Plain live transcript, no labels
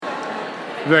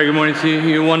Very good morning to you,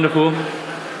 you wonderful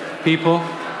people.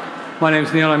 My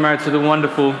name's Neil. I'm married to the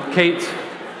wonderful Kate.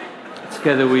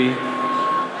 Together we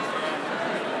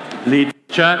lead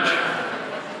church.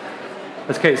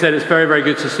 As Kate said, it's very, very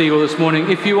good to see you all this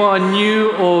morning. If you are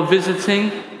new or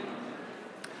visiting,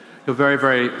 you're very,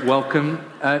 very welcome.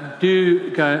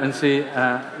 Do go and see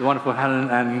the wonderful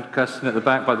Helen and Kirsten at the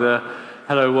back by the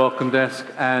Hello Welcome desk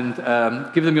and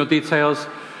give them your details.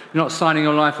 You're not signing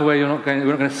your life away. We're not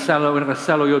going to sell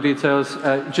all your details,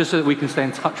 just so that we can stay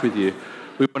in touch with you.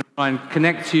 We want to try and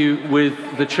connect you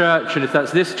with the church, and if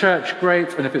that's this church,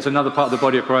 great. And if it's another part of the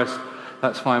body of Christ,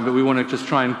 that's fine. But we want to just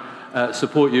try and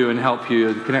support you and help you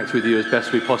and connect with you as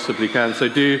best we possibly can. So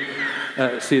do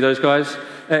see those guys.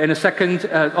 In a second,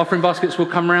 offering baskets will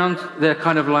come around. They're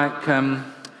kind of like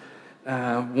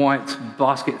white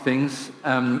basket things.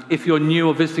 If you're new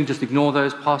or visiting, just ignore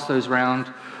those, pass those around.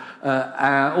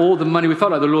 All the money, we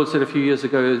felt like the Lord said a few years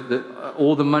ago that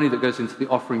all the money that goes into the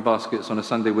offering baskets on a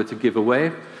Sunday we're to give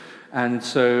away. And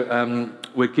so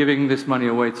we're giving this money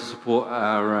away to support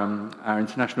our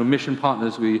international mission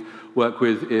partners we work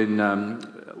with in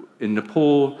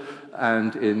Nepal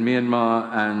and in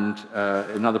Myanmar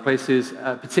and in other places,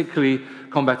 particularly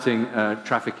combating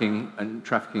trafficking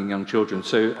young children.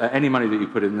 So any money that you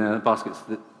put in the baskets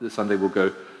this Sunday will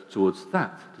go towards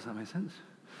that. Does that make sense?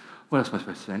 What else am I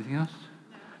supposed to say? Anything else?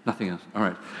 No. Nothing else. All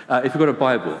right. If you've got a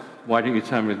Bible, why don't you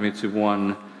turn with me to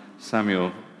 1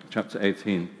 Samuel chapter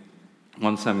 18.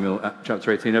 1 Samuel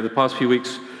chapter 18. Over the past few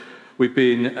weeks, we've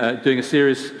been doing a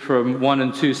series from 1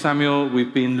 and 2 Samuel.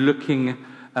 We've been looking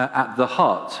at the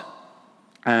heart.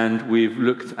 And we've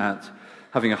looked at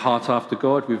having a heart after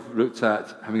God. We've looked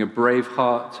at having a brave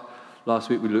heart. Last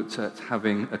week we looked at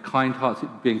having a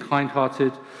being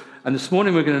kind-hearted. And this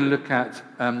morning we're going to look at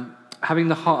having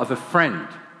the heart of a friend.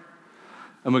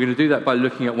 And we're going to do that by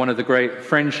looking at one of the great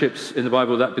friendships in the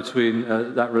Bible,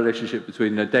 that relationship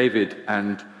between David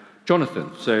and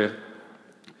Jonathan. So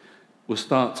we'll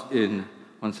start in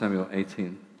 1 Samuel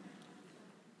 18.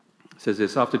 It says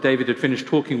this: after David had finished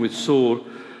talking with Saul,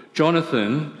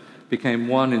 Jonathan became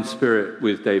one in spirit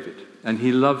with David, and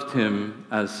he loved him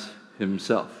as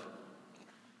himself.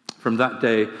 From that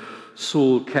day,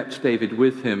 Saul kept David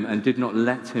with him and did not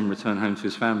let him return home to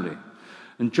his family.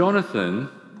 And Jonathan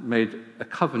made a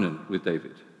covenant with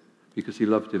David because he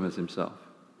loved him as himself.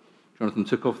 Jonathan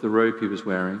took off the robe he was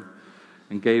wearing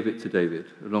and gave it to David,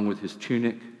 along with his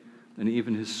tunic and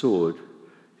even his sword,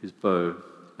 his bow,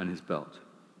 and his belt.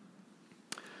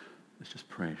 Let's just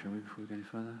pray, shall we, before we go any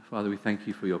further? Father, we thank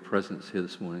you for your presence here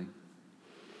this morning.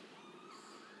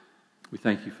 We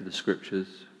thank you for the scriptures.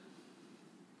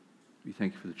 We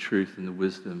thank you for the truth and the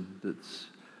wisdom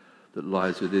that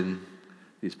lies within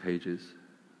these pages.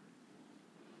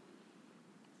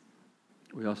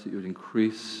 We ask that you would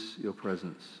increase your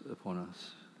presence upon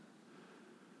us,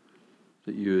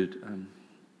 that you would,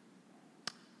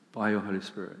 by your Holy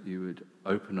Spirit, you would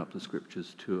open up the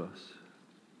scriptures to us,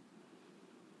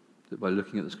 that by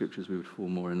looking at the scriptures we would fall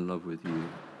more in love with you,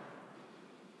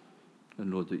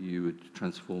 and Lord, that you would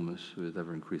transform us with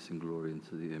ever-increasing glory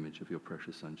into the image of your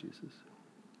precious Son, Jesus.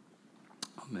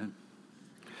 Amen.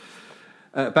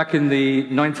 Back in the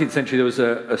 19th century, there was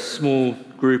a small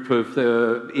group of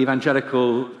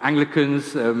evangelical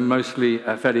Anglicans, mostly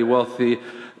fairly wealthy,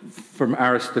 from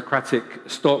aristocratic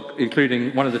stock,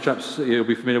 including one of the chaps you'll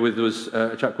be familiar with was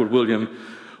a chap called William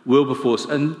Wilberforce.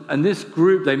 And this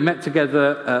group, they met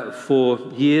together for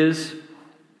years.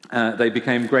 They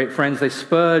became great friends. They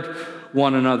spurred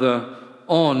one another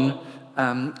on,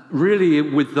 really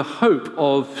with the hope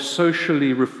of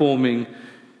socially reforming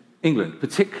England,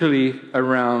 particularly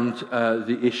around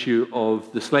the issue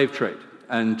of the slave trade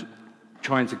and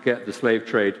trying to get the slave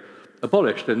trade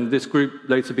abolished. And this group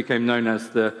later became known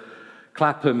as the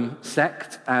Clapham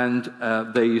sect, and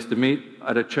they used to meet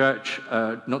at a church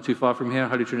not too far from here,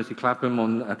 Holy Trinity Clapham,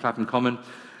 on Clapham Common.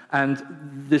 And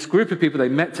this group of people, they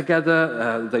met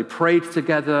together, they prayed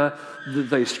together,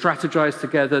 they strategized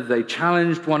together, they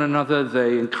challenged one another,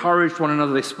 they encouraged one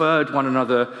another, they spurred one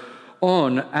another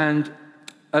on. And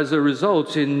as a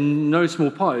result, in no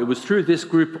small part, it was through this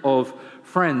group of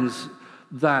friends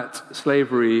that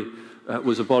slavery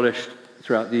was abolished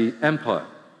throughout the empire.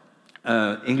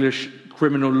 English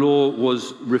criminal law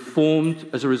was reformed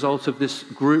as a result of this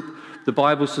group. The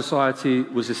Bible Society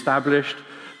was established.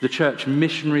 The Church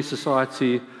Missionary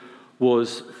Society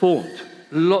was formed.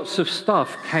 Lots of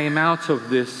stuff came out of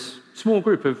this small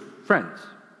group of friends,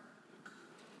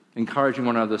 encouraging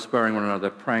one another, spurring one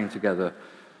another, praying together.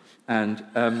 And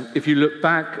if you look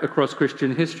back across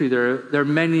Christian history, there are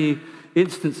many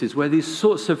instances where these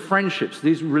sorts of friendships,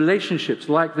 these relationships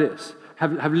like this,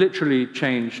 have literally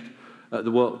changed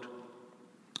the world.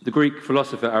 The Greek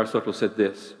philosopher Aristotle said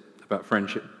this about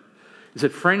friendship. He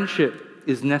said, friendship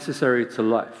is necessary to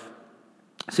life,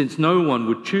 since no one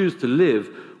would choose to live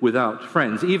without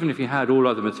friends, even if he had all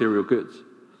other material goods.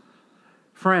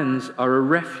 Friends are a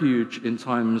refuge in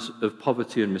times of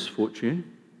poverty and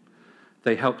misfortune.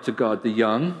 They help to guard the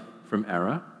young from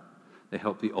error. They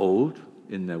help the old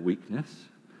in their weakness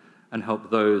and help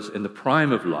those in the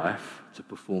prime of life to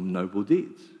perform noble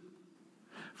deeds.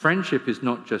 Friendship is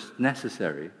not just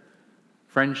necessary.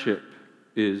 Friendship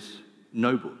is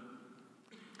noble.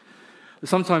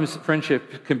 Sometimes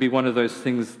friendship can be one of those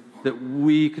things that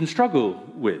we can struggle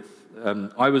with.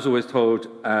 I was always told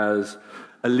as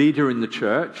a leader in the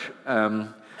church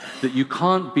that you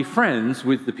can't be friends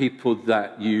with the people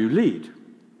that you lead.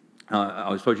 I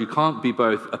was told you can't be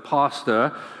both a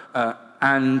pastor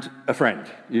and a friend.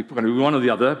 You can be one or the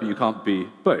other, but you can't be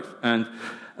both. And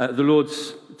the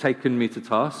Lord's taken me to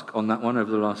task on that one over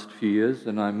the last few years,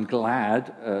 and I'm glad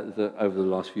that over the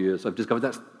last few years I've discovered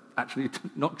that's actually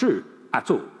not true at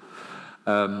all.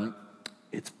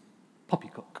 It's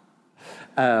poppycock,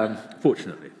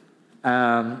 fortunately.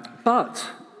 But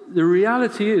the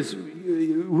reality is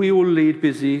we all lead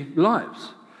busy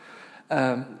lives.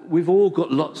 We've all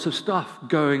got lots of stuff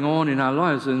going on in our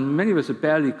lives, and many of us have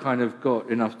barely kind of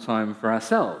got enough time for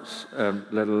ourselves,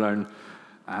 let alone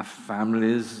our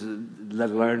families, let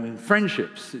alone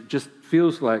friendships. It just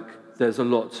feels like there's a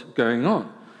lot going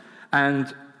on.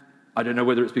 And I don't know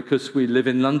whether it's because we live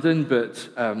in London, but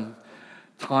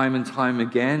time and time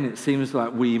again, it seems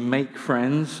like we make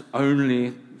friends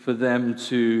only for them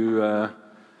to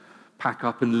pack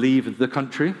up and leave the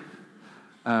country,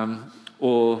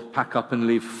 or pack up and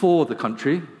leave for the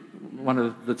country, one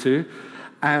of the two.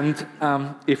 And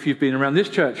if you've been around this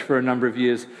church for a number of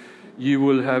years, you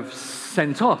will have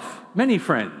sent off many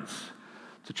friends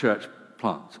to church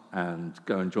plant and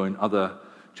go and join other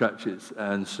churches.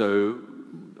 And so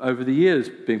over the years,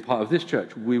 being part of this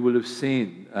church, we have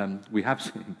seen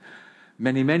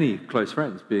many, many close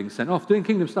friends being sent off, doing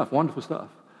kingdom stuff, wonderful stuff,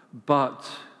 but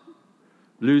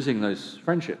losing those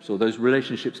friendships or those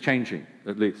relationships changing,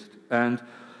 at least. And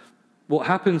what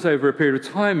happens over a period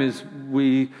of time is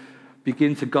we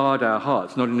begin to guard our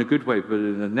hearts, not in a good way, but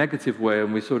in a negative way,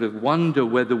 and we sort of wonder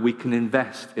whether we can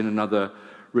invest in another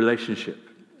relationship.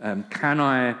 Can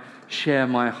I share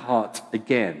my heart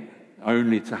again,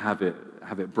 only to have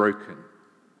it broken?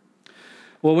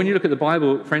 Well, when you look at the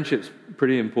Bible, friendship's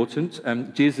pretty important.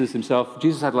 Jesus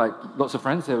had lots of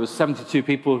friends. There was 72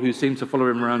 people who seemed to follow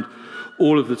him around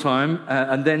all of the time.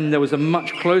 And then there was a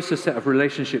much closer set of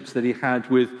relationships that he had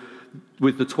with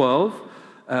the 12.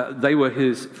 They were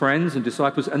his friends and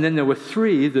disciples. And then there were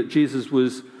 3 that Jesus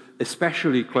was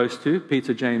especially close to,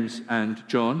 Peter, James, and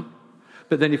John.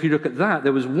 But then if you look at that,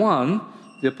 there was one,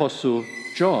 the Apostle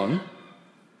John,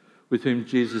 with whom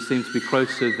Jesus seemed to be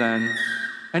closer than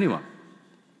anyone.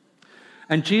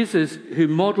 And Jesus, who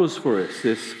models for us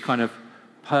this kind of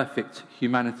perfect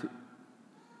humanity,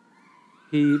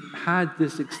 he had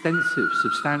this extensive,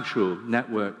 substantial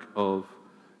network of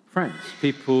friends,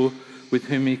 people with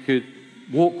whom he could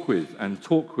walk with and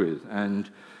talk with and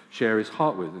share his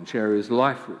heart with and share his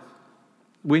life with.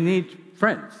 We need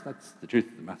friends. That's the truth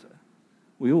of the matter.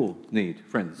 We all need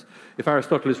friends. If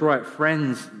Aristotle is right,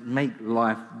 friends make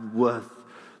life worth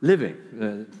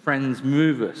living. Friends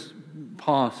move us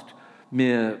past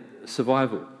mere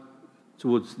survival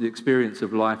towards the experience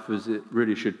of life as it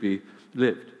really should be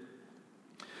lived.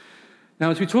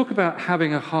 Now, as we talk about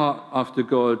having a heart after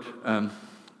God,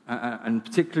 and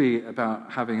particularly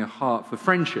about having a heart for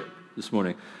friendship this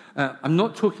morning, I'm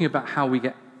not talking about how we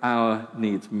get our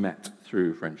needs met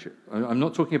through friendship. I'm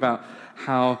not talking about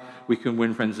how we can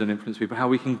win friends and influence people, how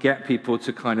we can get people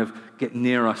to kind of get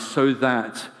near us so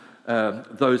that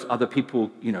those other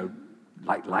people,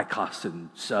 like us and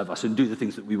serve us and do the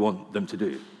things that we want them to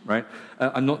do, right?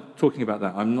 I'm not talking about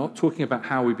that. I'm not talking about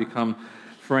how we become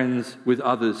friends with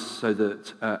others so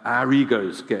that our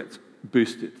egos get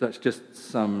boosted. That's just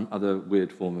some other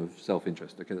weird form of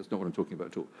self-interest. Okay, that's not what I'm talking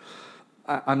about at all.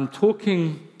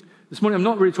 This morning I'm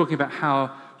not really talking about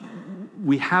how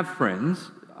we have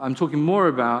friends. I'm talking more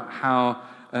about how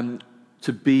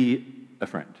to be a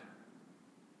friend.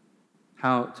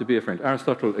 How to be a friend.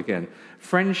 Aristotle again.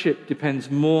 Friendship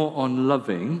depends more on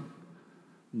loving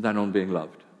than on being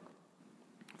loved.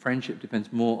 Friendship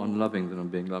depends more on loving than on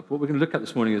being loved. What we're going to look at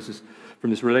this morning is from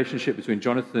this relationship between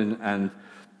Jonathan and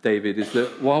David, is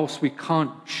that whilst we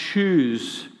can't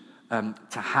choose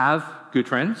to have good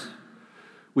friends,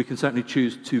 we can certainly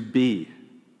choose to be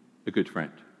a good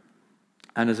friend.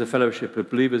 And as a fellowship of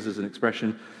believers, as an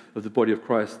expression, of the body of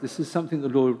Christ. This is something the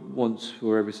Lord wants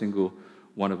for every single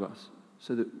one of us,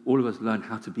 so that all of us learn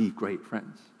how to be great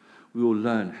friends. We all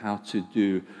learn how to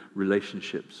do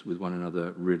relationships with one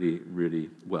another really, really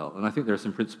well. And I think there are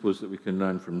some principles that we can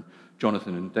learn from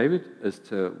Jonathan and David as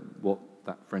to what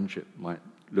that friendship might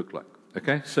look like.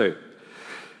 Okay, so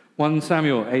 1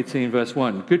 Samuel 18, verse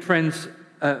 1. Good friends,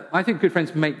 I think good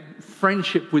friends make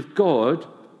friendship with God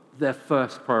their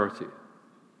first priority.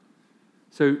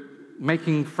 So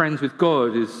making friends with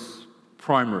God is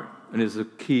primary and is a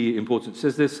key importance. It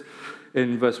says this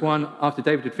in verse 1, after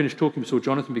David had finished talking with Saul,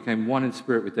 Jonathan became one in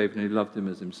spirit with David and he loved him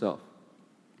as himself.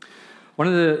 One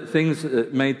of the things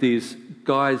that made these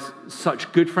guys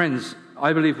such good friends,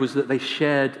 I believe, was that they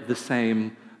shared the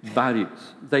same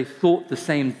values. They thought the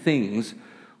same things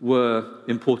were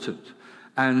important.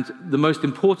 And the most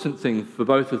important thing for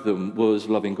both of them was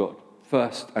loving God,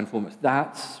 first and foremost.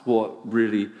 That's what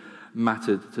really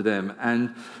mattered to them.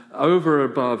 And over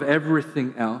and above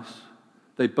everything else,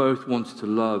 they both wanted to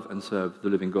love and serve the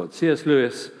living God. C.S.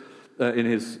 Lewis, in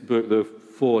his book, The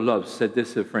Four Loves, said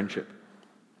this of friendship.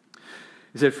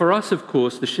 He said, for us, of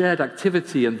course, the shared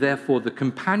activity and therefore the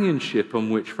companionship on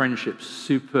which friendship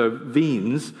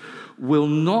supervenes will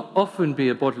not often be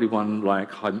a bodily one like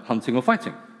hunting or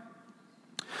fighting.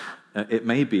 It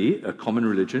may be a common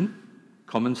religion,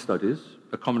 common studies,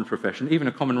 a common profession, even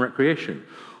a common recreation.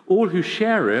 All who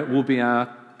share it will be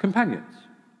our companions.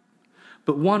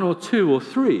 But one or two or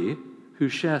three who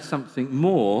share something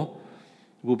more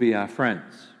will be our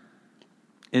friends.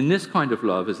 In this kind of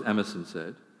love, as Emerson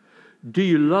said, do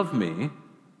you love me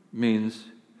means,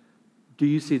 do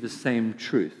you see the same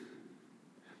truth?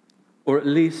 Or at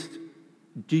least,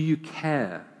 do you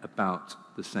care about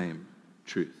the same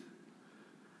truth?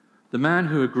 The man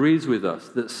who agrees with us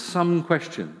that some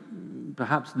question,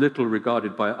 perhaps little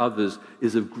regarded by others,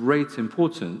 is of great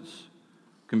importance,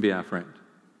 can be our friend.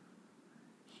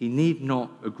 He need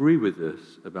not agree with us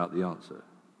about the answer.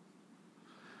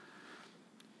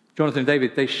 Jonathan and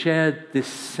David, they shared this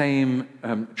same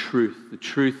truth, the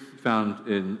truth found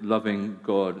in loving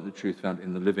God and the truth found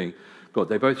in the living God.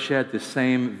 They both shared this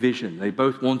same vision. They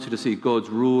both wanted to see God's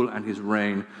rule and his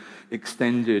reign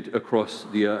extended across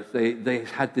the earth. They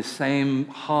had the same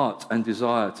heart and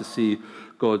desire to see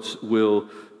God's will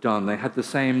done. They had the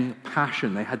same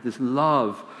passion. They had this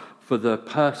love for the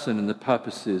person and the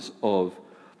purposes of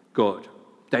God.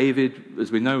 David,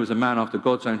 as we know, was a man after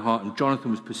God's own heart, and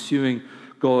Jonathan was pursuing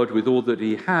God with all that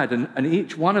he had. And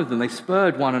each one of them, they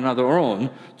spurred one another on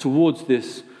towards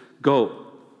this goal.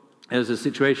 There was a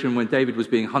situation when David was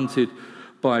being hunted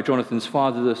by Jonathan's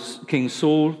father, King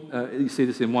Saul. You see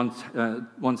this in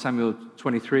 1 Samuel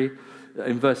 23.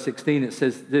 In verse 16, it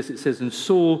says this. It says, and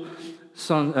Saul's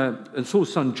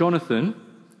son Jonathan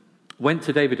went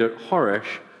to David at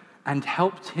Horesh and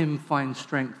helped him find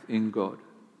strength in God.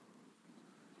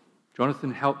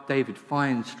 Jonathan helped David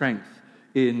find strength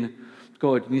in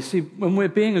God. And you see, when we're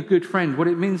being a good friend, what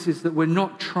it means is that we're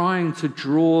not trying to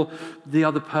draw the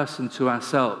other person to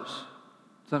ourselves.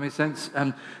 Does that make sense?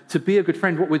 To be a good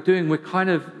friend, what we're doing, we're kind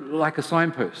of like a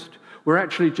signpost. We're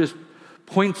actually just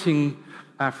pointing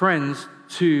our friends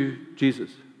to Jesus.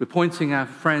 We're pointing our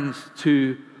friends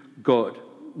to God.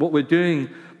 What we're doing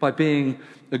by being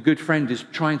a good friend is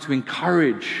trying to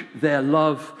encourage their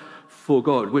love for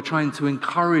God. We're trying to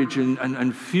encourage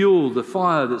and fuel the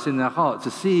fire that's in their heart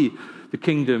to see the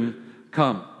kingdom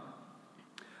come.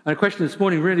 And a question this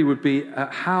morning really would be,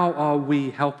 how are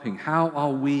we helping? How are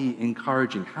we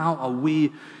encouraging? How are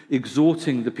we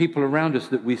exhorting the people around us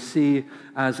that we see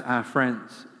as our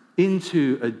friends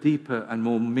into a deeper and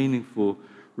more meaningful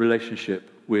relationship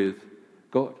with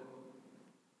God?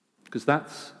 Because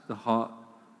that's the heart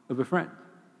of a friend.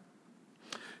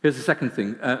 Here's the second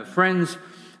thing. Friends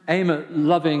aim at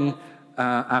loving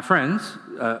our friends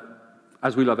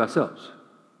as we love ourselves.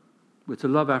 We're to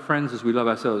love our friends as we love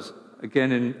ourselves.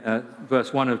 Again, in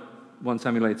verse 1 of 1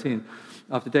 Samuel 18,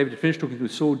 after David had finished talking to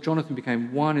Saul, Jonathan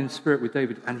became one in spirit with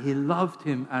David, and he loved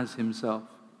him as himself.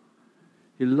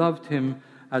 He loved him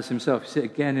as himself. You see it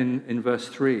again in verse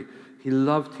 3. He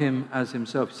loved him as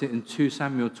himself. You see it in 2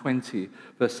 Samuel 20,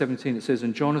 verse 17. It says,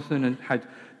 and Jonathan had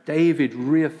David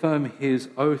reaffirm his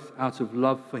oath out of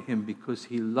love for him because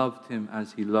he loved him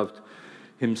as he loved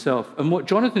himself. And what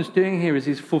Jonathan's doing here is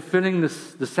he's fulfilling the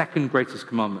second greatest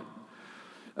commandment.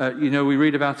 We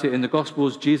read about it in the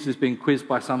Gospels. Jesus is being quizzed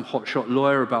by some hotshot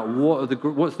lawyer about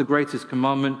what's the greatest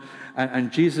commandment.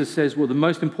 And Jesus says, well, the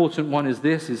most important one is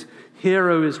this, is, hear,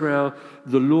 O Israel,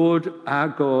 the Lord our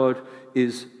God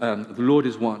is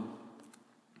one.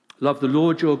 Love the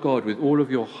Lord your God with all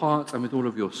of your heart and with all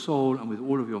of your soul and with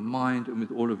all of your mind and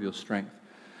with all of your strength.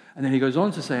 And then he goes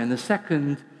on to say, and the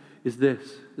second is this.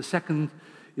 The second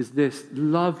is this: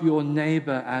 love your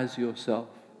neighbor as yourself.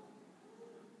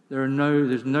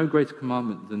 There's no greater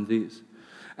commandment than these.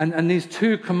 And these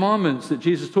two commandments that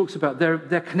Jesus talks about, they're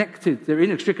connected. They're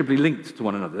inextricably linked to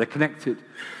one another. They're connected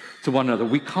to one another.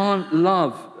 We can't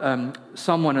love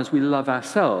someone as we love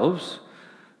ourselves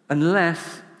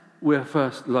unless we're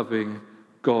first loving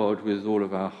God with all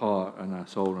of our heart and our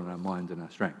soul and our mind and our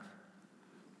strength.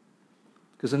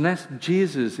 Because unless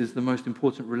Jesus is the most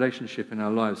important relationship in our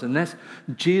lives, unless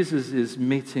Jesus is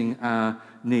meeting our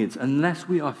needs, unless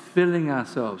we are filling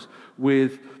ourselves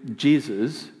with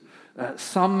Jesus,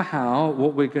 somehow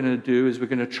what we're going to do is we're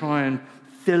going to try and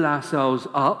fill ourselves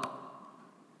up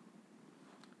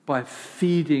by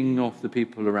feeding off the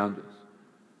people around us.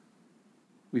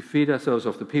 We feed ourselves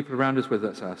off the people around us, whether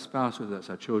that's our spouse, whether that's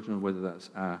our children, whether that's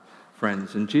our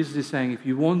friends. And Jesus is saying, if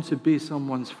you want to be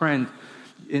someone's friend,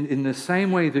 in the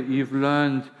same way that you've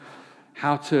learned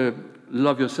how to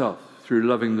love yourself through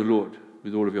loving the Lord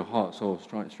with all of your heart, soul,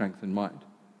 strength, and mind,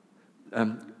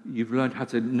 you've learned how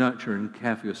to nurture and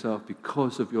care for yourself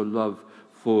because of your love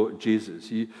for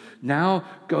Jesus. You now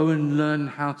go and learn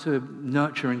how to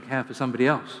nurture and care for somebody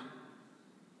else.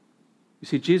 You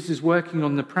see, Jesus is working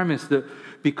on the premise that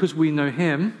because we know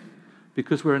him,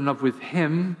 because we're in love with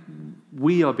him,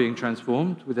 we are being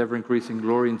transformed with ever-increasing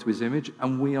glory into his image,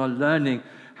 and we are learning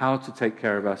how to take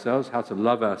care of ourselves, how to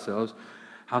love ourselves,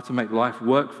 how to make life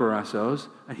work for ourselves.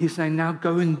 And he's saying, now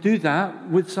go and do that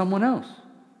with someone else.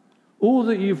 All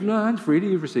that you've learned, freely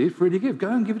you've received, freely give. Go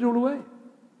and give it all away.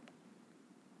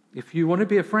 If you want to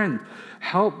be a friend,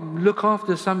 look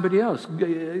after somebody else.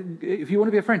 If you want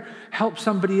to be a friend, help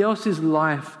somebody else's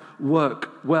life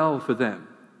work well for them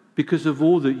because of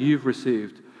all that you've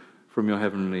received from your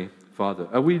heavenly Father.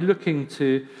 Are we looking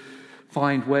to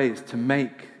find ways to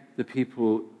make the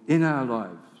people in our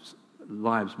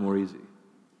lives more easy?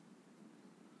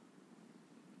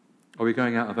 Are we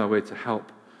going out of our way to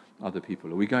help other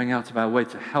people? Are we going out of our way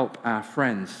to help our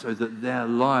friends so that their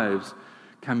lives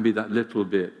can be that little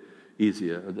bit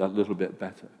easier, that little bit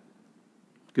better?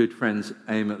 Good friends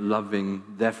aim at loving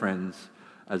their friends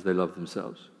as they love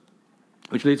themselves.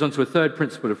 Which leads on to a third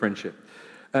principle of friendship.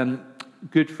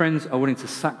 Good friends are willing to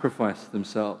sacrifice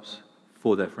themselves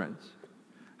for their friends.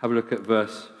 Have a look at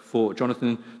verse 4.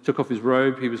 Jonathan took off his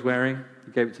robe he was wearing.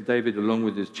 He gave it to David along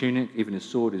with his tunic, even his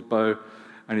sword, his bow,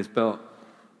 and his belt.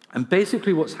 And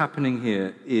basically what's happening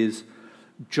here is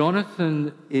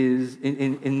Jonathan is,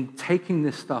 in taking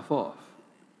this stuff off,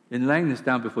 in laying this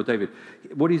down before David,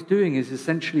 what he's doing is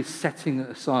essentially setting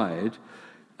aside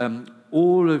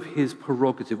all of his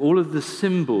prerogative, all of the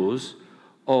symbols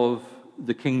of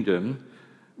the kingdom,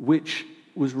 which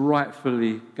was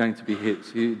rightfully going to be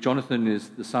his. Jonathan is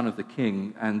the son of the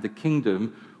king, and the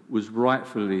kingdom was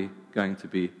rightfully going to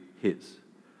be his.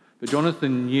 But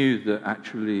Jonathan knew that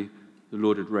actually the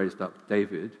Lord had raised up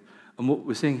David. And what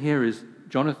we're seeing here is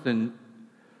Jonathan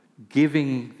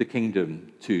giving the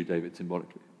kingdom to David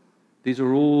symbolically. These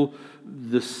are all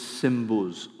the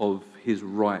symbols of his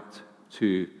right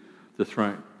to the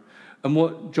throne. And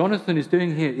what Jonathan is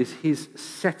doing here is he's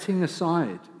setting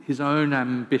aside his own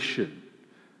ambition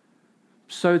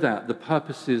so that the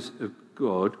purposes of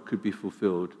God could be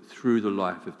fulfilled through the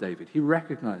life of David. He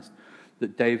recognized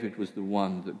that David was the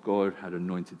one that God had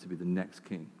anointed to be the next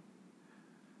king.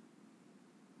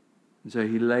 And so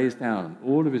he lays down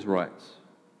all of his rights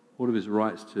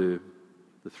to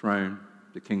the throne,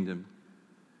 the kingdom,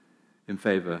 in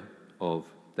favor of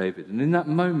David. And in that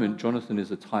moment, Jonathan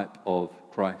is a type of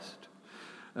Christ.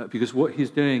 Because what he's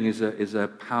doing is a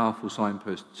powerful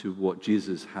signpost to what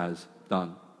Jesus has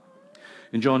done.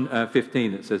 In John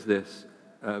 15, it says this,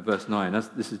 verse 9.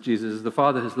 This is Jesus. As the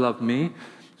Father has loved me,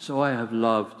 so I have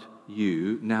loved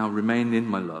you. Now remain in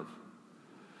my love.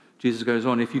 Jesus goes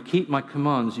on, if you keep my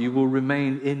commands, you will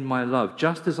remain in my love,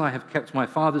 just as I have kept my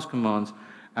Father's commands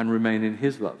and remain in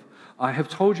his love. I have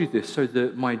told you this so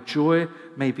that my joy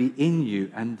may be in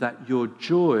you and that your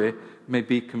joy may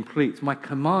be complete. My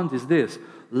command is this: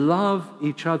 love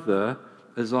each other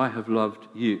as I have loved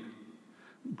you.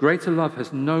 Greater love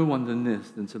has no one than this,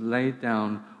 than to lay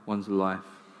down one's life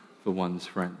for one's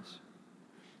friends.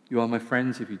 You are my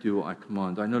friends if you do what I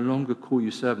command. I no longer call you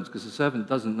servants, because a servant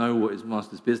doesn't know what his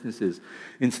master's business is.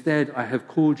 Instead, I have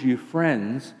called you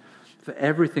friends, for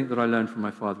everything that I learned from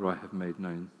my Father I have made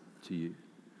known to you.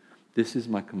 This is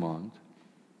my command: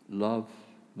 love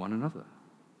one another.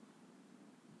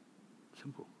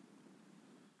 Simple.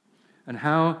 And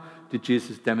how did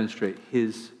Jesus demonstrate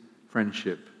his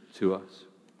friendship to us?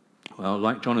 Well,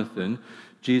 like Jonathan,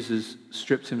 Jesus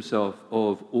stripped himself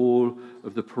of all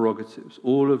of the prerogatives,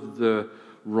 all of the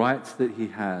rights that he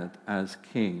had as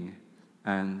king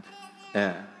and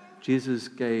heir. Jesus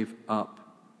gave up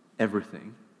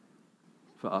everything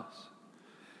for us.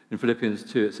 In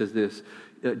Philippians 2, it says this,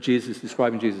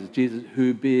 describing Jesus,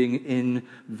 who being in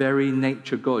very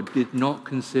nature God, did not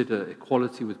consider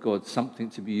equality with God something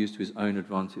to be used to his own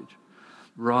advantage.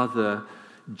 Rather,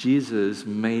 Jesus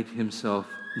made himself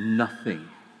nothing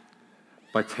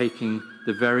by taking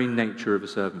the very nature of a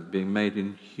servant, being made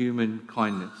in human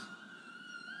kindness,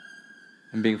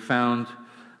 and being found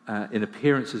in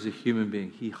appearance as a human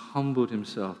being. He humbled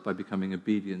himself by becoming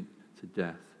obedient to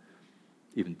death,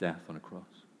 even death on a cross.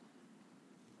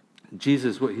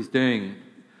 Jesus, what he's doing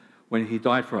when he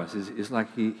died for us is like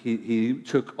he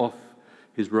took off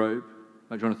his robe,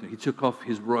 like Jonathan, he took off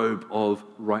his robe of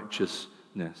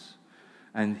righteousness,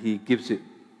 and he gives it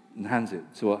and hands it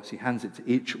to us. He hands it to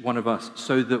each one of us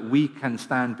so that we can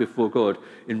stand before God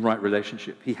in right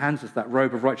relationship. He hands us that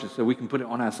robe of righteousness so we can put it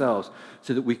on ourselves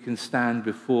so that we can stand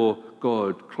before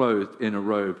God clothed in a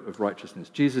robe of righteousness.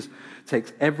 Jesus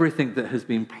takes everything that has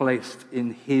been placed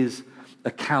in his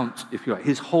account, if you like,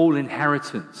 his whole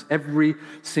inheritance, every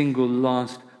single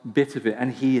last bit of it,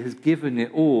 and he has given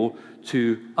it all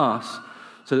to us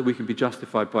so that we can be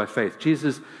justified by faith.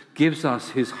 Jesus gives us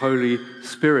his Holy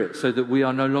Spirit so that we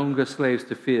are no longer slaves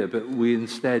to fear, but we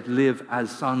instead live as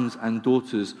sons and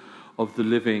daughters of the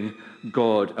living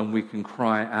God, and we can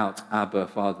cry out, Abba,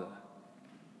 Father.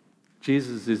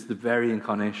 Jesus is the very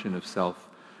incarnation of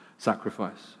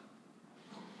self-sacrifice.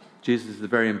 Jesus is the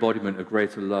very embodiment of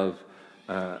greater love.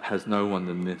 Has no one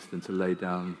than this than to lay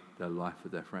down their life for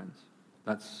their friends.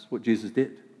 That's what Jesus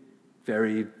did.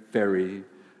 Very, very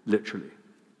literally.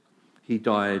 He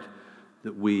died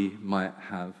that we might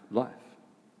have life.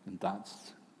 And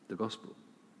that's the gospel.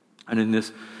 And in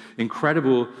this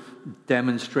incredible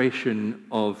demonstration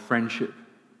of friendship,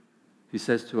 he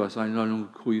says to us, I no longer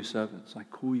call you servants, I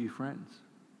call you friends.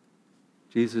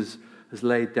 Jesus has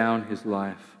laid down his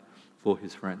life for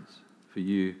his friends, for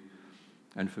you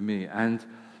and for me. And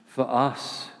for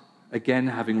us, again,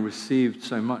 having received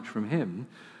so much from him,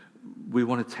 we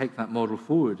want to take that model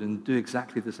forward and do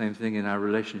exactly the same thing in our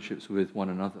relationships with one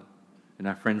another, in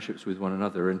our friendships with one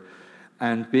another.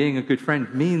 And being a good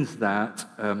friend means that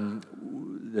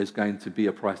there's going to be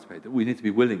a price to pay, that we need to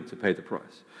be willing to pay the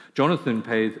price. Jonathan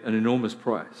paid an enormous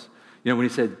price. You know, when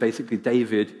he said, basically,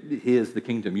 David, here's the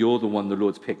kingdom. You're the one the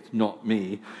Lord's picked, not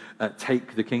me.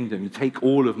 Take the kingdom. You take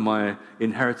all of my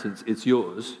inheritance. It's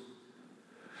yours.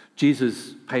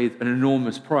 Jesus paid an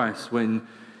enormous price when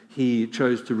he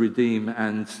chose to redeem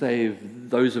and save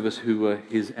those of us who were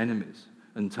his enemies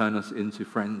and turn us into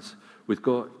friends with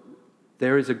God.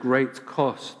 There is a great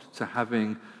cost to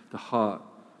having the heart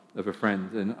of a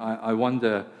friend. And I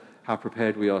wonder how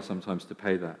prepared we are sometimes to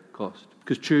pay that cost.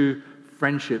 Because true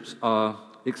friendships are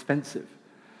expensive.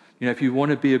 You know, if you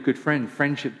want to be a good friend,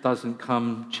 friendship doesn't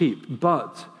come cheap,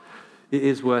 but it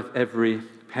is worth every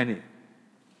penny.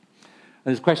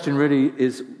 And this question really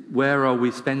is, where are we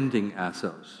spending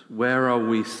ourselves? Where are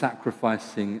we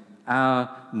sacrificing our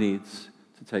needs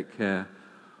to take care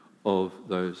of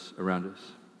those around us?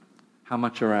 How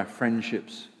much are our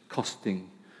friendships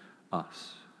costing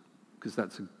us? Because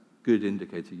that's a good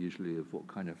indicator usually of what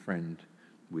kind of friend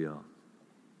we are.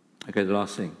 Okay, the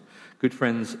last thing. Good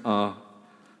friends are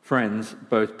friends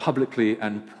both publicly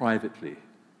and privately.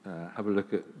 Have a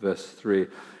look at verse 3.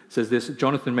 It says this,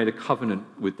 Jonathan made a covenant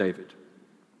with David.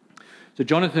 So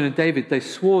Jonathan and David, they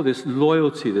swore this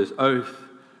loyalty, this oath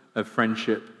of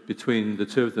friendship between the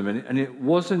two of them. And it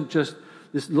wasn't just,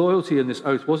 this loyalty and this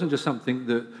oath wasn't just something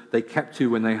that they kept to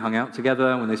when they hung out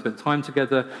together, when they spent time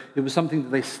together. It was something that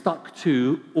they stuck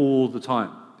to all the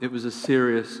time. It was a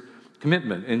serious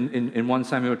commitment. In 1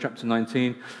 Samuel chapter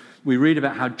 19, we read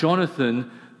about how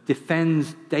Jonathan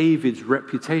defends David's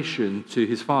reputation to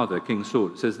his father, King Saul.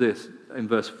 It says this in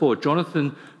verse 4,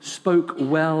 Jonathan spoke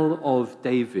well of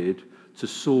David to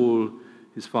Saul,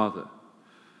 his father,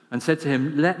 and said to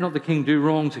him, let not the king do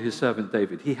wrong to his servant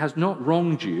David. He has not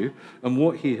wronged you, and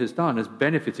what he has done has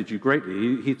benefited you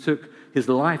greatly. He took his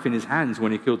life in his hands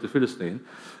when he killed the Philistine.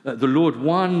 The Lord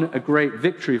won a great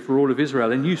victory for all of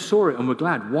Israel, and you saw it and were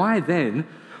glad. Why then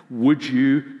would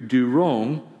you do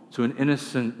wrong to an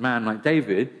innocent man like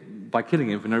David by killing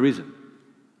him for no reason?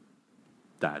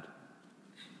 Dad.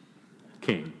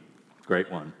 King.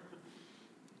 Great one.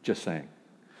 Just saying.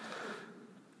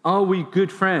 Are we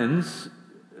good friends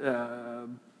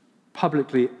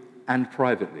publicly and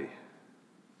privately?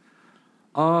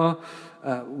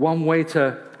 One way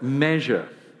to measure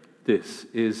this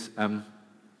is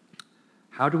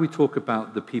how do we talk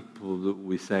about the people that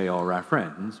we say are our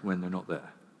friends when they're not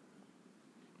there?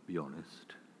 Be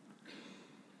honest.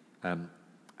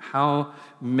 How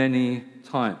many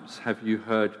times have you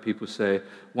heard people say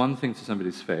one thing to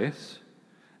somebody's face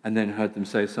and then heard them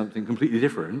say something completely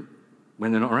different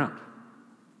when they're not around?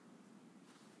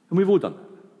 And we've all done that.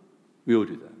 We all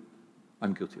do that.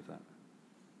 I'm guilty of that.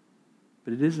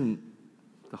 But it isn't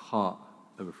the heart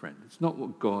of a friend. It's not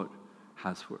what God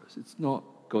has for us. It's not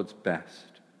God's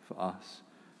best for us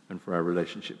and for our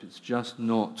relationship. It's just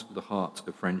not the heart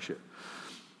of friendship.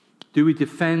 Do we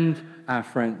defend our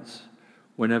friends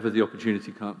whenever the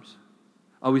opportunity comes?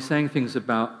 Are we saying things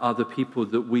about other people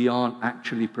that we aren't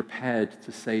actually prepared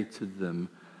to say to them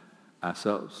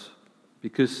ourselves?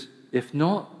 Because if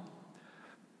not,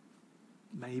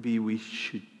 maybe we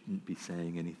shouldn't be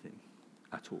saying anything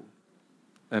at all.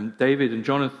 David and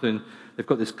Jonathan, they've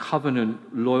got this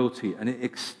covenant loyalty, and it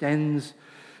extends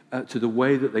to the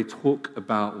way that they talk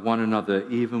about one another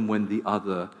even when the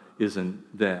other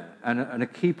isn't there. And a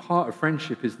key part of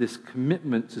friendship is this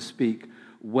commitment to speak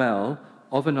well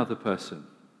of another person,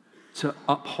 to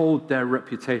uphold their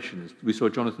reputation, as we saw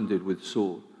Jonathan did with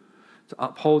Saul, to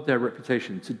uphold their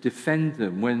reputation, to defend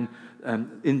them when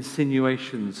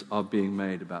insinuations are being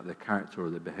made about their character or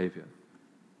their behavior.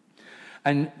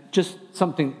 And just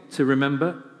something to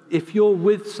remember, if you're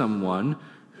with someone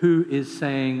who is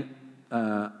saying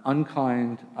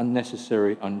unkind,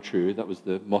 unnecessary, untrue, that was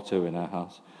the motto in our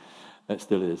house, it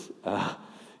still is,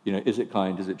 is it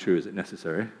kind, is it true, is it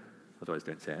necessary? Otherwise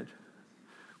don't say it.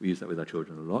 We use that with our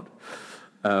children a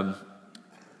lot.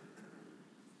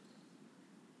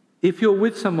 If you're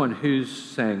with someone who's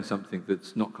saying something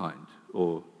that's not kind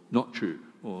or not true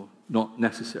or not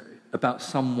necessary about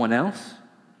someone else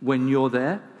when you're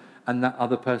there and that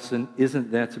other person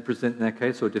isn't there to present their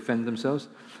case or defend themselves,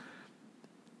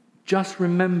 just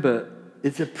remember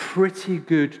it's a pretty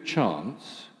good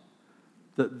chance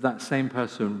that that same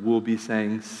person will be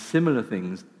saying similar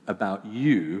things about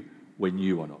you when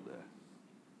you are not there.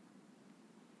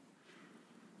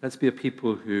 Let's be a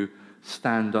people who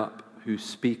stand up, who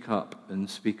speak up and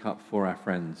speak up for our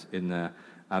friends in their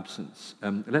absence.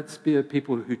 Let's be a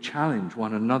people who challenge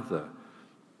one another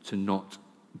to not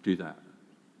do that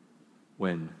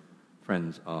when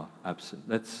friends are absent.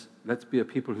 Let's be a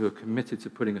people who are committed to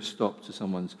putting a stop to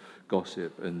someone's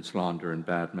gossip and slander and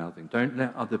bad-mouthing. Don't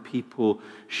let other people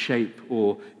shape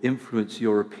or influence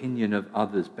your opinion of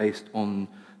others based on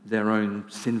their own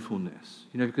sinfulness.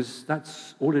 Because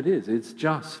that's all it is. It's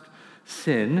just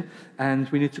sin, and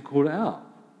we need to call it out.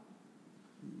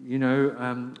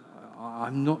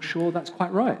 I'm not sure that's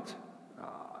quite right.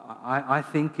 I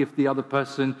think if the other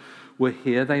person were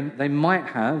here, they might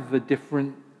have a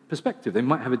different perspective. They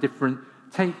might have a different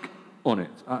take on it.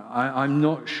 I'm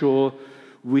not sure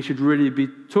we should really be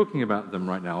talking about them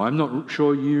right now. I'm not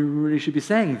sure you really should be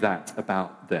saying that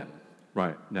about them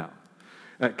right now.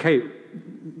 Kate,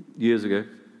 years ago,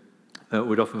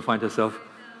 would often find herself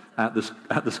at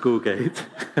the school gate.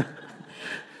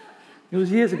 It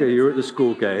was years ago you were at the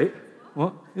school gate.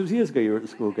 What? It was years ago you were at the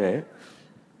school gate.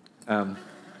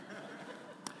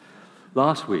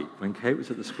 Last week, when Kate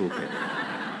was at the school gate,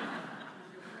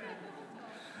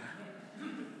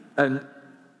 and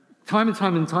time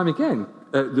again,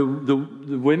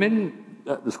 the women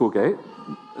at the school gate,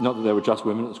 not that there were just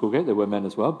women at the school gate, there were men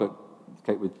as well, but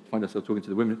Kate would find herself talking to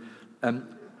the women,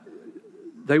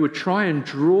 they would try and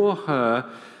draw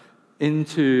her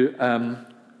into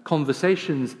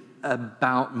conversations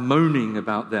about moaning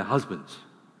about their husbands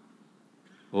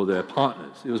or their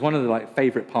partners. It was one of the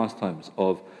favourite pastimes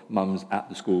of mums at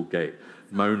the school gate,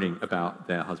 moaning about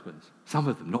their husbands. Some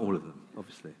of them, not all of them,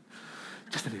 obviously.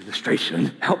 Just an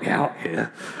illustration, help me out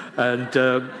here. And,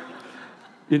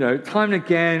 time and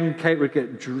again, Kate would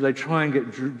they try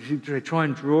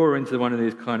and draw her into one of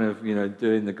these kind of,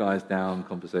 doing the guys down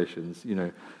conversations,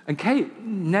 And Kate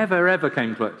never, ever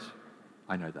came close.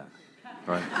 I know that,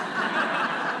 right?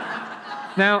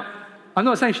 Now, I'm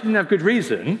not saying she didn't have good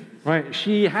reason, right?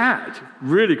 She had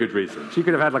really good reason. She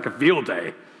could have had a field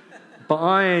day. But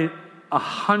I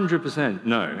 100%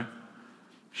 know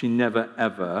she never,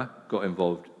 ever got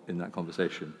involved in that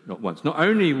conversation, not once. Not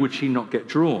only would she not get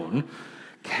drawn,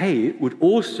 Kate would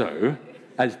also,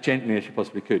 as gently as she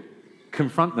possibly could,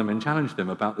 confront them and challenge them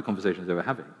about the conversations they were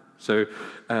having. So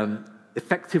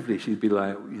effectively, she'd be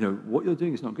like, what you're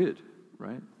doing is not good,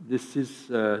 right? This is,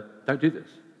 don't do this.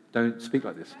 Don't speak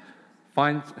like this.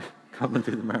 Come and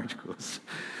do the marriage course.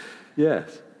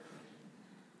 Yes.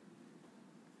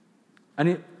 And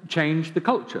it changed the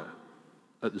culture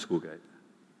at the school gate.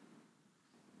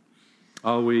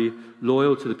 Are we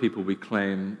loyal to the people we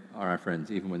claim are our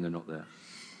friends, even when they're not there?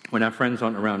 When our friends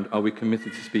aren't around, are we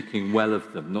committed to speaking well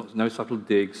of them? No subtle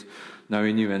digs, no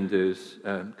innuendos.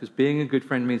 Because being a good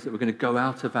friend means that we're going to go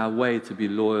out of our way to be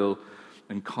loyal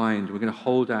and kind. We're going to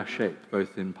hold our shape,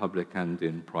 both in public and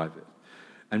in private.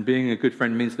 And being a good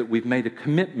friend means that we've made a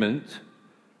commitment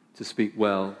to speak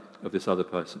well of this other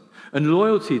person. And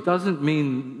loyalty doesn't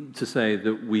mean to say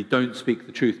that we don't speak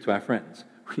the truth to our friends.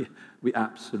 We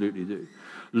absolutely do.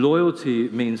 Loyalty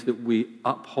means that we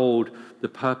uphold the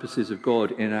purposes of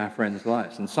God in our friends'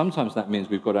 lives. And sometimes that means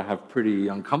we've got to have pretty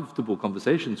uncomfortable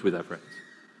conversations with our friends.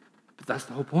 But that's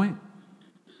the whole point.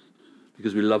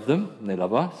 Because we love them and they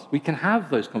love us. We can have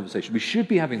those conversations. We should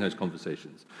be having those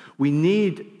conversations. We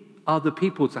need other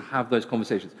people to have those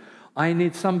conversations. I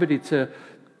need somebody to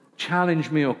challenge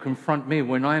me or confront me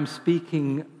when I'm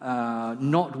speaking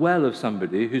not well of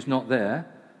somebody who's not there.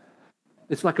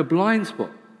 It's like a blind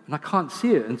spot. And I can't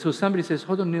see it until somebody says,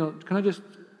 hold on, Neil,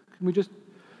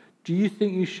 do you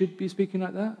think you should be speaking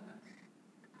like that?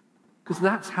 Because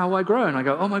that's how I grow. And I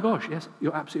go, oh my gosh, yes,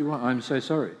 you're absolutely right. I'm so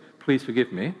sorry. Please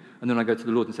forgive me. And then I go to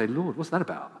the Lord and say, Lord, what's that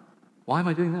about? Why am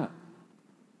I doing that?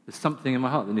 There's something in my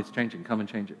heart that needs changing. Come and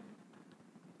change it.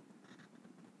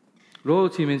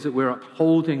 Loyalty means that we're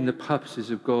upholding the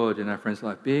purposes of God in our friend's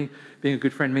life. Being a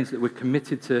good friend means that we're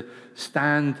committed to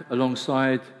stand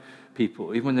alongside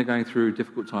people, even when they're going through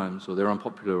difficult times or they're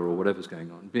unpopular or whatever's going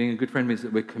on. Being a good friend means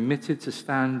that we're committed to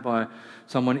stand by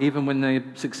someone even when they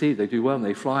succeed, they do well, and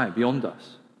they fly beyond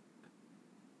us.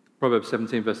 Proverbs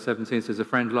 17, verse 17 says, a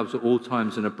friend loves at all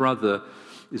times and a brother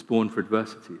is born for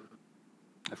adversity.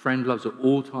 A friend loves at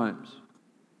all times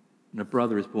and a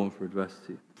brother is born for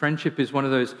adversity. Friendship is one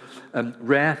of those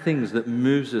rare things that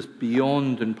moves us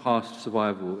beyond and past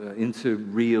survival into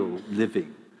real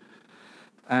living.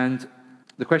 And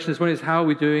the question is, how are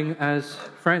we doing as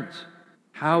friends?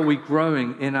 How are we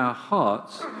growing in our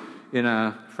hearts, in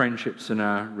our friendships and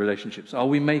our relationships? Are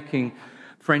we making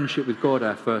friendship with God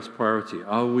our first priority?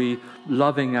 Are we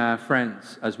loving our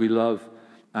friends as we love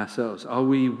ourselves? Are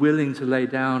we willing to lay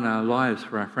down our lives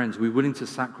for our friends? Are we willing to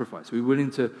sacrifice? Are we willing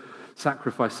to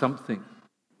sacrifice something?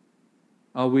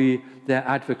 Are we their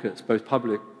advocates, both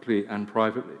publicly and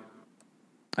privately?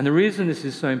 And the reason this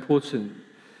is so important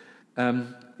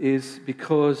is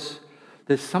because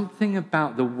there's something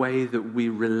about the way that we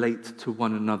relate to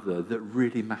one another that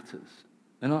really matters.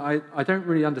 And I don't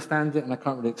really understand it and I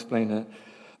can't really explain it.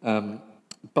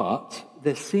 But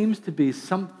there seems to be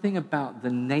something about the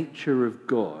nature of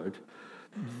God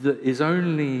that is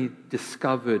only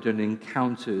discovered and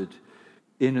encountered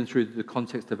in and through the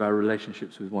context of our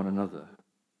relationships with one another.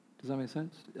 Does that make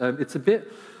sense? It's a bit,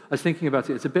 I was thinking about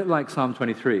it, it's a bit like Psalm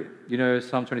 23. You know,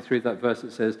 Psalm 23, that verse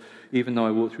that says, even though I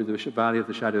walk through the valley of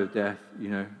the shadow of death,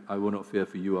 I will not fear,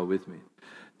 for you are with me.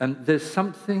 And there's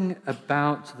something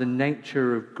about the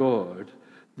nature of God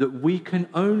that we can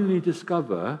only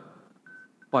discover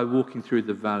by walking through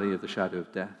the valley of the shadow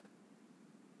of death.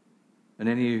 And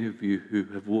any of you who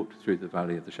have walked through the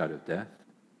valley of the shadow of death,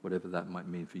 whatever that might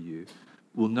mean for you,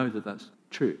 will know that that's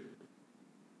true.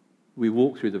 We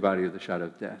walk through the valley of the shadow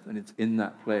of death, and it's in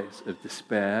that place of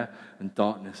despair and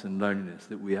darkness and loneliness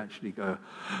that we actually go,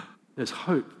 there's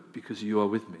hope because you are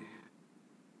with me.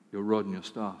 Your rod and your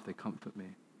staff, they comfort me.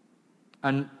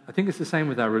 And I think it's the same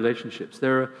with our relationships.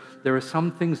 There are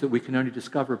some things that we can only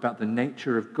discover about the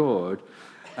nature of God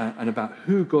and about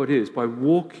who God is by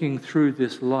walking through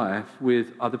this life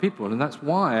with other people. And that's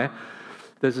why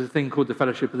there's a thing called the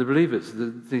fellowship of the believers.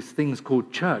 These things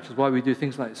called church is why we do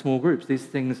things like small groups. These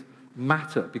things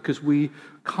matter because we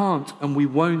can't and we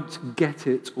won't get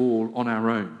it all on our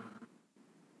own.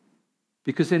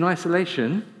 Because in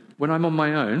isolation, when I'm on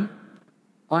my own,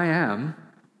 I am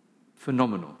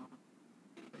phenomenal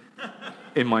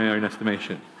in my own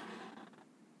estimation.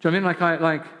 Do you know what I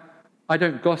mean? I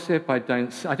don't gossip, I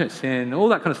don't sin, all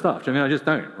that kind of stuff. Do you know what I mean? I just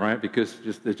don't, right? Because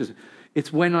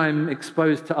it's when I'm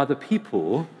exposed to other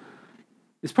people,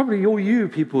 it's probably all you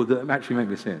people that actually make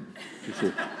me sin. You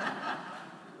see.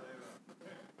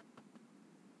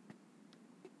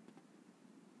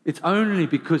 It's only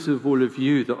because of all of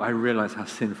you that I realize how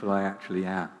sinful I actually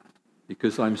am.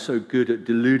 Because I'm so good at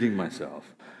deluding myself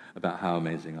about how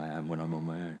amazing I am when I'm on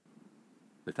my own.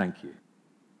 So thank you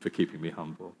for keeping me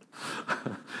humble.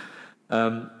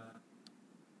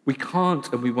 We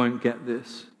can't and we won't get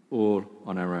this all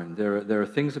on our own. There are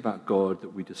things about God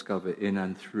that we discover in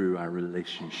and through our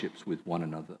relationships with one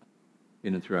another,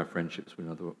 in and through our friendships with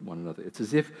one another. It's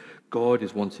as if God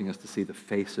is wanting us to see the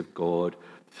face of God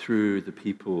through the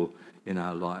people in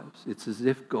our lives. It's as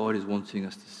if God is wanting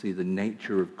us to see the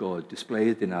nature of God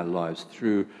displayed in our lives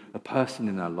through a person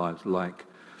in our lives like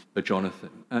a Jonathan.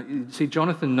 You see,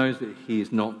 Jonathan knows that he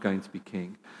is not going to be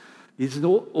king. It's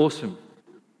awesome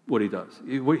what he does.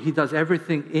 He does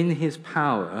everything in his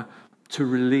power to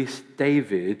release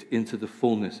David into the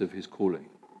fullness of his calling.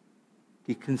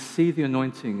 He can see the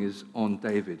anointing is on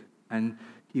David, and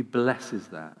he blesses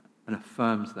that and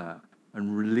affirms that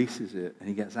and releases it, and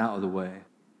he gets out of the way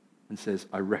and says,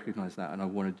 I recognize that, and I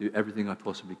want to do everything I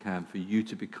possibly can for you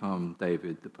to become,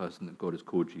 David, the person that God has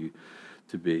called you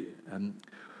to be.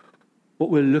 What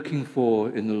we're looking for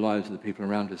in the lives of the people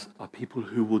around us are people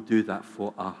who will do that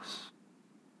for us.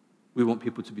 We want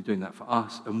people to be doing that for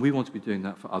us, and we want to be doing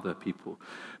that for other people.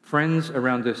 Friends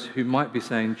around us who might be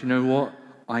saying, do you know what?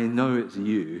 I know it's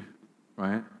you,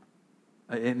 right?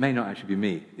 It may not actually be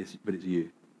me, but it's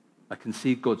you. I can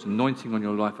see God's anointing on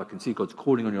your life. I can see God's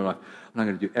calling on your life. And I'm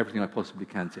going to do everything I possibly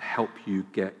can to help you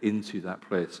get into that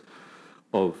place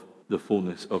of the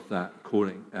fullness of that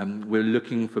calling. We're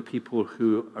looking for people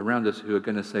who around us who are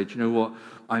going to say, do you know what?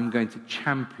 I'm going to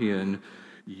champion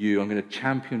you. I'm going to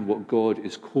champion what God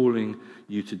is calling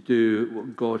you to do,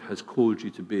 what God has called you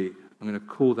to be. I'm going to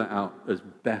call that out as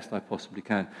best I possibly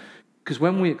can. Because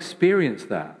when we experience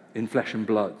that in flesh and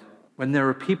blood, when there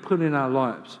are people in our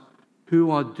lives who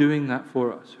are doing that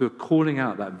for us, who are calling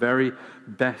out that very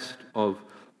best of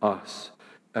us,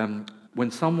 when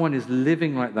someone is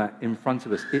living like that in front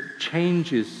of us, it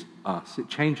changes us. It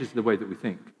changes the way that we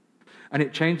think. And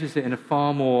it changes it in a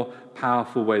far more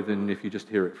powerful way than if you just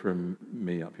hear it from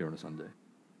me up here on a Sunday.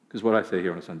 Because what I say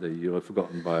here on a Sunday, you'll have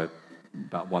forgotten by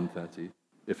about 1:30,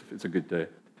 if it's a good day,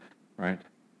 right?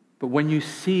 But when you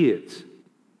see it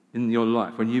in your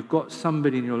life, when you've got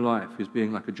somebody in your life who's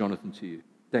being like a Jonathan to you,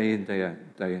 day in, day out,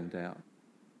 day in, day out,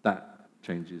 that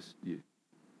changes you.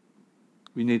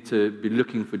 We need to be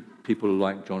looking for people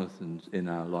like Jonathans in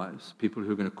our lives, people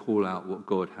who are going to call out what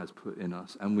God has put in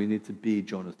us. And we need to be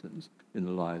Jonathans in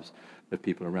the lives of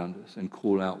people around us and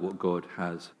call out what God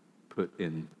has put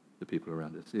in the people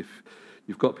around us. If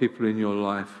you've got people in your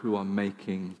life who are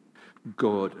making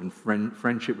God and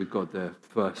friendship with God their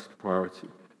first priority,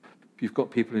 if you've got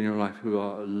people in your life who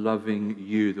are loving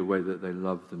you the way that they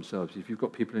love themselves, if you've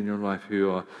got people in your life who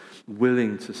are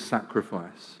willing to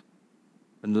sacrifice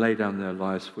and lay down their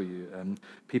lives for you, and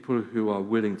people who are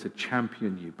willing to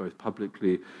champion you both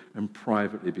publicly and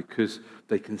privately because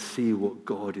they can see what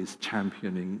God is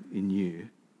championing in you.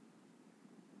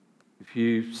 If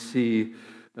you see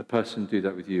a person do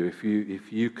that with you,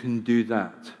 if you can do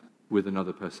that with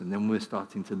another person, then we're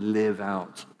starting to live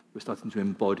out, we're starting to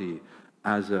embody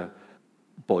as a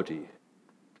body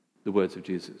the words of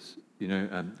Jesus.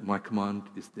 My command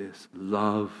is this: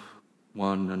 love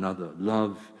one another,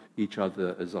 love each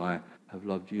other as I have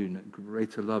loved you.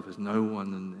 Greater love has no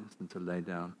one than this, than to lay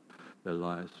down their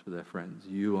lives for their friends.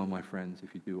 You are my friends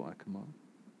if you do what I command.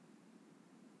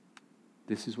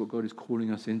 This is what God is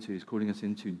calling us into. He's calling us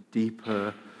into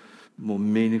deeper, more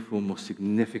meaningful, more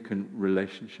significant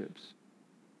relationships.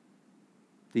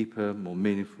 Deeper, more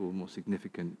meaningful, more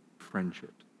significant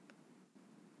friendships.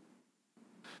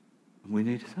 And we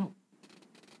need his help.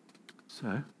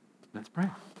 So, let's pray.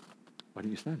 Why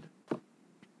don't you stand?